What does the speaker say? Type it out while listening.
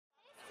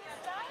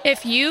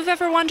If you've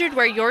ever wondered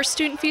where your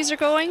student fees are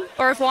going,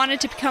 or have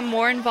wanted to become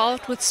more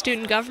involved with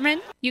student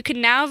government, you can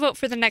now vote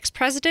for the next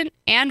president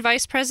and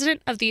vice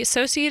president of the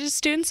Associated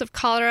Students of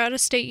Colorado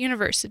State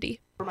University.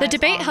 The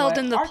debate held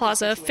in the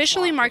plaza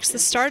officially marks the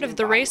start of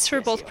the race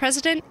for both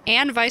president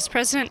and vice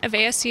president of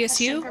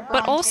ASCSU,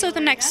 but also the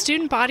next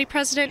student body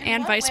president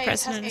and vice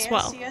president as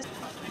well.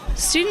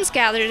 Students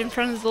gathered in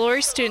front of the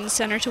Laurie Student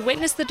Center to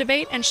witness the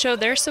debate and show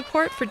their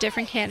support for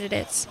different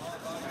candidates.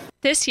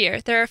 This year,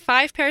 there are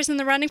 5 pairs in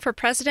the running for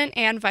president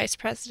and vice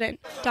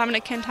president: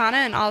 Dominic Quintana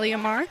and Ali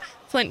Amar,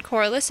 Flint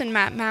Corliss and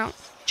Matt Mount,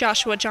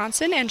 Joshua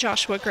Johnson and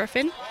Joshua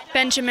Griffin,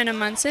 Benjamin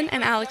Amundsen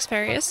and Alex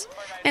Farias,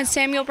 and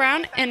Samuel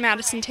Brown and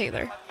Madison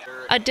Taylor.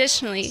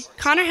 Additionally,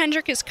 Connor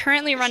Hendrick is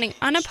currently running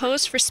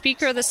unopposed for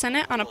Speaker of the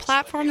Senate on a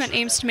platform that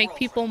aims to make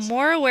people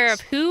more aware of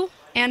who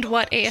and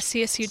what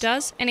ASCSU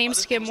does, and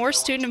aims to get more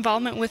student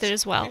involvement with it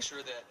as well.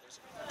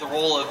 The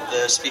role of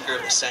the Speaker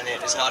of the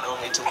Senate is not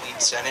only to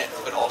lead Senate,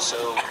 but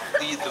also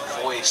lead the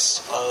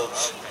voice of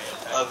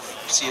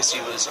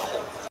CSU as a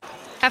whole.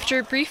 After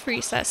a brief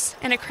recess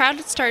and a crowd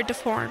had started to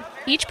form,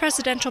 each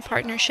presidential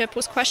partnership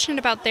was questioned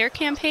about their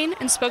campaign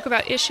and spoke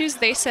about issues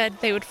they said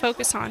they would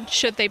focus on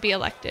should they be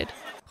elected.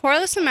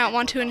 Corliss and Mount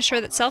want to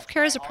ensure that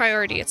self-care is a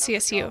priority at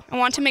CSU and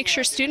want to make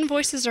sure student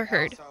voices are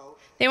heard.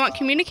 They want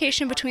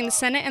communication between the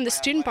Senate and the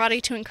student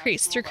body to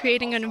increase through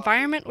creating an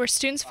environment where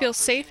students feel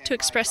safe to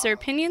express their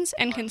opinions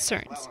and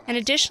concerns, and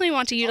additionally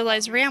want to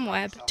utilize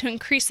RamWeb to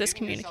increase this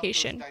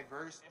communication.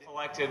 If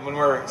elected, when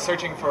we're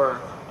searching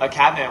for a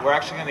cabinet, we're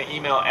actually going to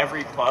email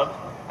every club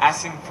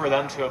asking for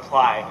them to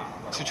apply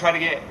to try to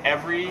get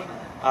every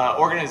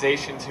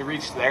organization to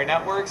reach their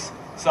networks,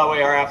 so that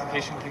way our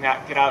application can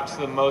get out to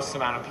the most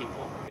amount of people.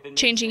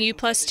 Changing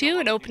U+2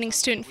 and opening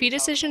student fee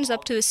decisions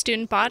up to the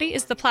student body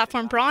is the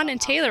platform Braun and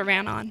Taylor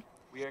ran on.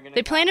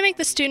 They plan to make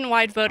the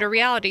student-wide vote a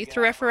reality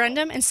through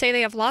referendum and say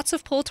they have lots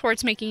of pull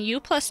towards making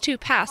U+2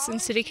 pass in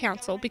City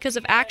Council because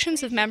of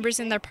actions of members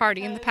in their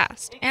party in the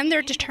past, and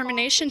their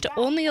determination to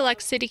only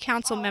elect City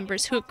Council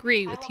members who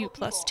agree with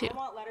U+2.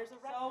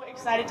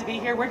 Excited to be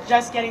here. We're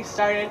just getting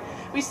started.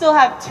 We still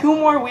have 2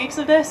 more weeks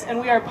of this, and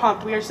we are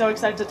pumped. We are so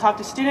excited to talk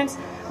to students,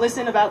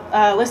 listen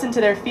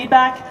to their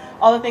feedback,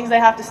 all the things they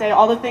have to say,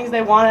 all the things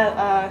they want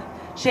to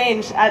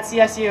change at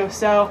CSU.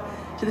 So,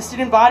 to the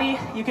student body,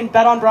 you can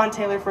bet on Braun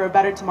Taylor for a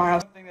better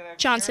tomorrow.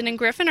 Johnson and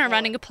Griffin are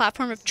running a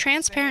platform of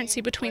transparency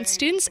between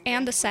students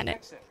and the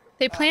Senate.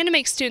 They plan to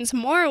make students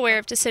more aware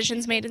of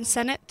decisions made in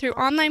Senate through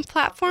online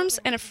platforms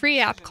and a free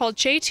app called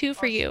J2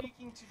 4U.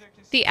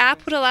 The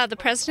app would allow the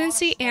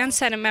presidency and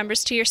Senate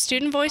members to hear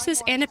student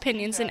voices and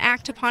opinions and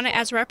act upon it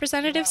as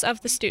representatives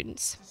of the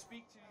students.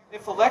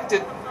 If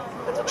elected,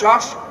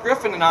 Josh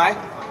Griffin and I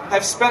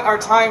have spent our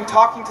time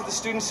talking to the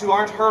students who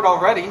aren't heard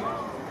already,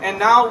 and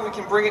now we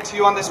can bring it to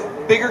you on this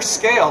bigger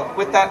scale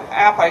with that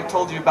app I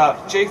told you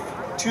about,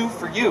 J2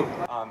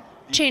 4U.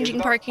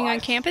 Changing parking on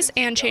campus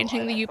and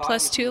changing the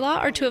U+2 law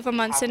are 2 of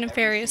Amundsen and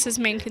Farias'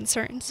 main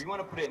concerns. We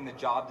want to put it in the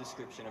job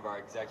description of our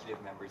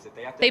executive members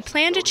that they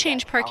plan to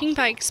change parking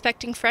by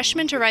expecting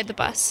freshmen to ride the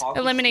bus,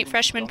 eliminate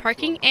freshman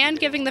parking, and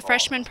giving the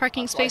freshman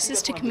parking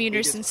spaces to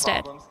commuters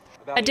instead.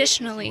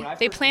 Additionally,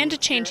 they plan to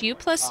change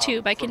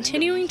U+2 by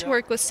continuing to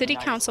work with City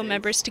Council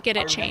members to get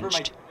it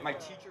changed.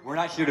 We're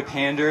not here to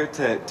pander,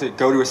 to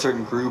go to a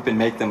certain group and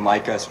make them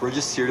like us. We're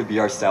just here to be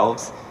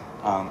ourselves,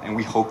 and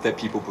we hope that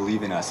people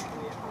believe in us.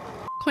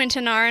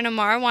 Quintana and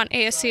Amar want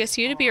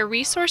ASCSU to be a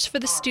resource for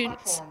the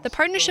students. The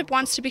partnership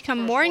wants to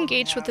become more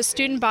engaged with the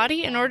student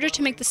body in order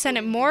to make the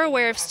Senate more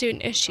aware of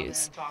student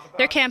issues.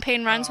 Their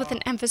campaign runs with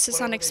an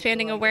emphasis on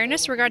expanding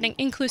awareness regarding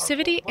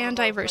inclusivity and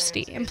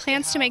diversity, and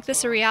plans to make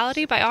this a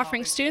reality by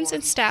offering students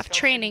and staff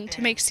training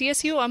to make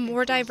CSU a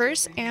more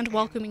diverse and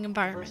welcoming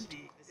environment.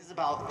 This is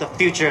about the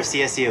future of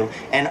CSU,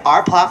 and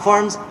our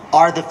platforms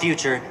are the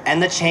future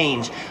and the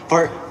change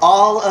for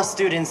all of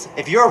students.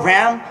 If you're a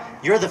Ram,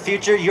 you're the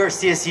future, you're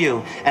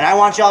CSU. And I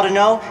want y'all to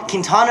know,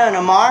 Quintana and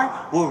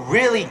Amar will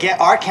really get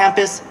our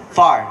campus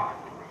far.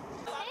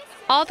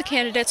 All the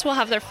candidates will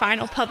have their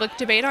final public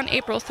debate on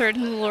April 3rd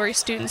in the Laurie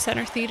Student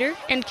Center Theater,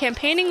 and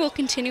campaigning will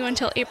continue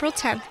until April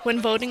 10th, when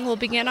voting will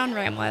begin on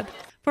RamWeb.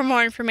 For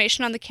more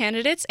information on the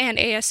candidates and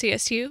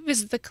ASCSU,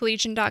 visit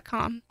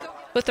thecollegian.com.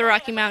 With the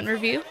Rocky Mountain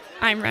Review,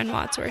 I'm Ren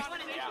Wadsworth.